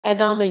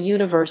Adama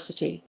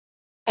University.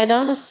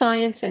 Adama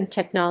Science and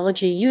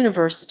Technology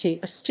University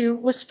 (ASTU)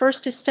 was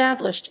first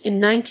established in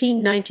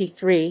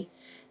 1993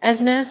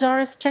 as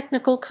Nazareth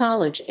Technical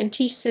College and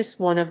TSIS,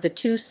 one of the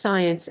two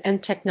science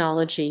and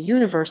technology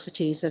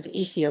universities of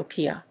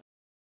Ethiopia.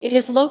 It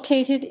is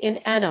located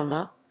in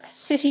Adama,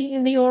 city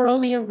in the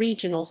Oromia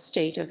regional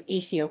state of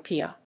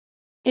Ethiopia.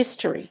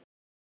 History.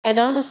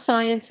 Adama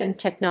Science and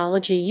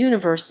Technology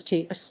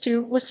University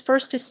 (ASTU) was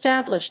first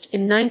established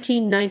in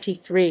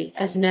 1993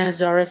 as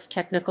Nazareth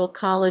Technical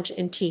College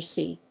in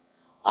TC,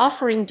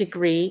 offering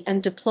degree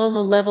and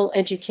diploma-level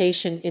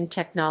education in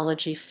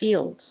technology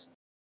fields.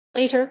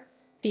 Later,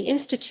 the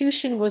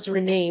institution was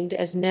renamed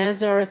as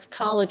Nazareth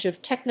College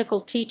of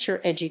Technical Teacher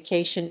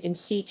Education in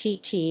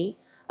CTT,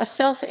 a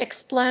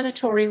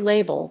self-explanatory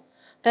label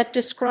that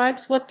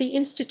describes what the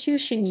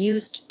institution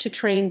used to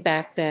train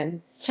back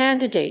then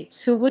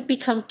candidates who would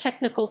become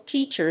technical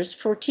teachers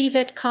for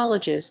TVET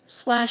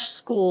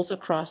colleges/schools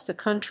across the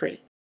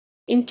country.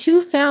 In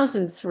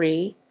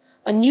 2003,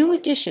 a new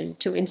addition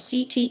to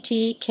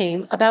NCTT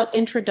came about: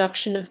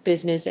 introduction of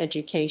business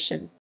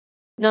education.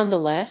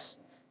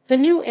 Nonetheless, the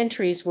new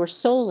entries were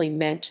solely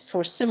meant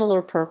for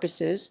similar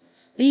purposes.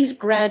 These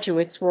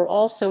graduates were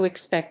also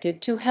expected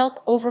to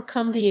help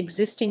overcome the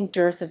existing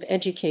dearth of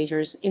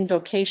educators in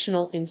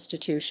vocational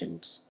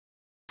institutions.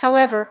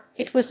 However,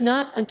 it was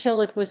not until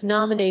it was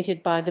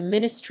nominated by the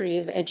Ministry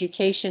of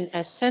Education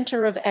as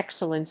Center of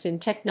Excellence in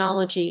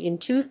Technology in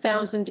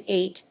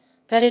 2008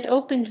 that it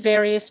opened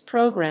various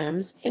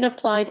programs in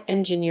applied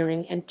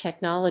engineering and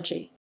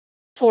technology.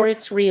 For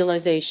its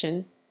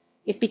realization,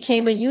 it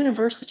became a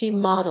university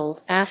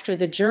modeled after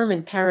the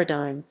German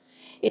paradigm.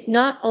 It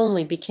not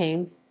only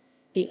became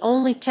the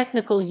only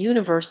technical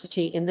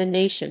university in the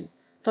nation,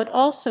 but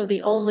also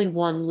the only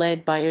one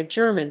led by a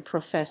German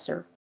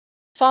professor.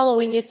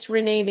 Following its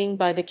renaming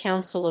by the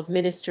Council of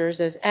Ministers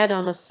as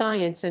Adama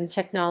Science and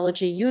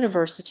Technology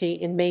University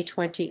in May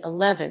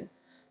 2011,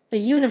 the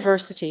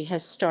university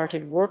has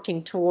started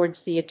working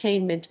towards the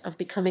attainment of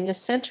becoming a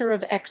center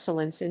of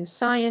excellence in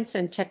science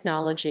and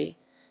technology,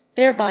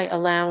 thereby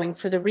allowing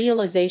for the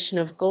realization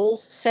of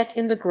goals set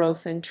in the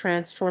Growth and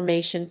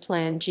Transformation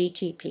Plan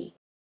 (GTP).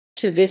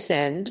 To this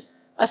end,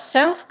 a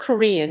South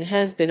Korean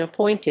has been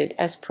appointed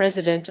as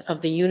president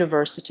of the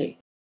university.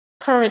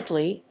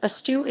 Currently,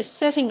 ASTU is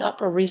setting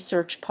up a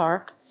research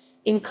park,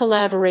 in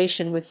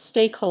collaboration with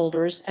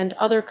stakeholders and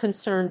other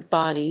concerned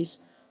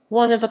bodies,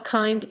 one of a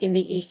kind in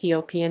the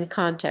Ethiopian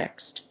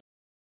context.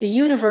 The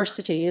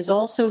university is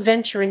also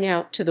venturing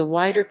out to the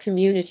wider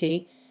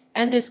community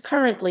and is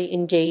currently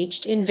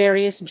engaged in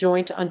various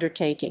joint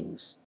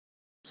undertakings.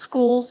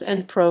 Schools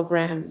and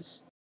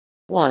programs.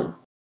 1.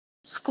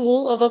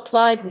 School of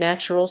Applied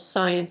Natural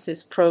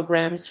Sciences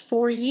programs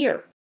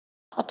 4-year.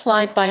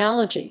 Applied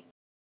Biology,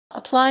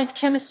 Applied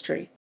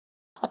Chemistry,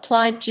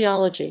 Applied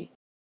Geology,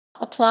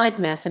 Applied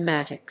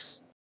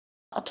Mathematics,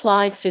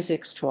 Applied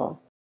Physics 12.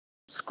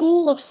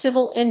 School of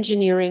Civil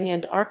Engineering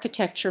and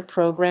Architecture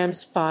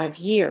programs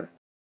 5-year.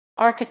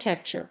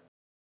 Architecture,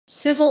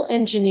 Civil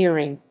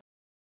Engineering,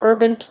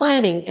 Urban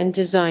Planning and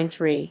Design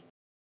 3.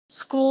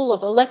 School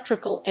of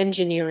Electrical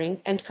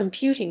Engineering and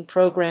Computing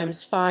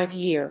programs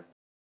 5-year.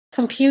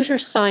 Computer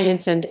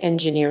Science and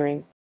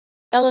Engineering,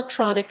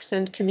 Electronics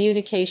and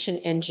Communication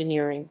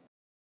Engineering,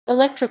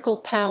 Electrical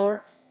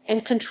Power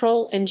and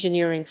Control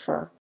Engineering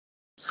 4.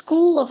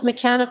 School of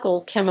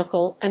Mechanical,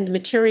 Chemical, and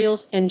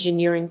Materials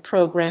Engineering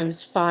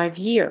programs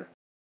 5-year.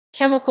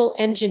 Chemical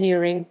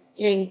Engineering,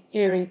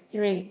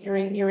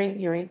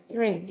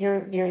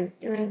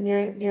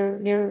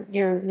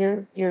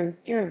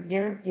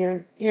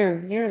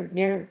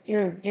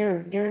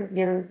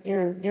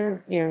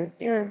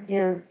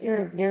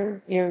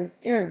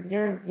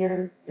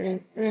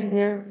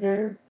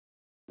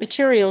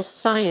 Materials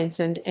Science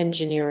and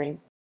Engineering,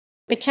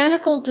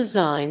 Mechanical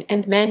Design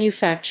and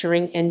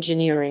Manufacturing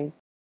Engineering,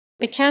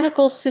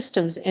 Mechanical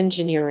Systems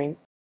Engineering,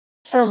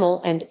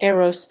 Thermal and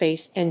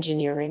Aerospace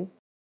Engineering.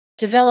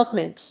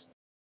 Developments.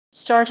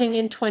 Starting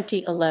in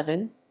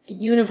 2011, the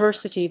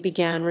university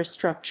began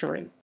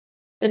restructuring.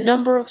 The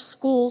number of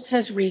schools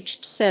has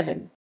reached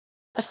 7.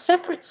 A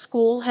separate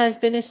school has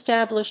been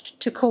established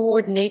to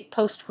coordinate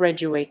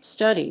postgraduate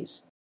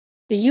studies.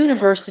 The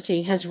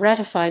university has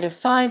ratified a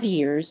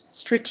 5-year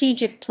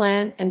strategic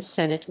plan and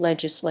Senate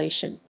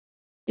legislation.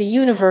 The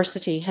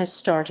university has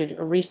started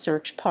a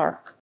research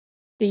park.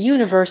 The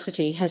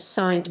university has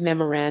signed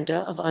memoranda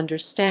of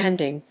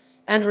understanding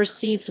and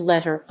received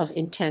letter of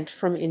intent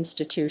from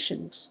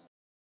institutions.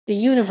 The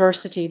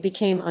university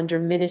became under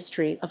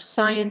Ministry of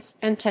Science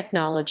and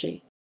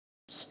Technology.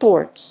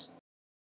 Sports.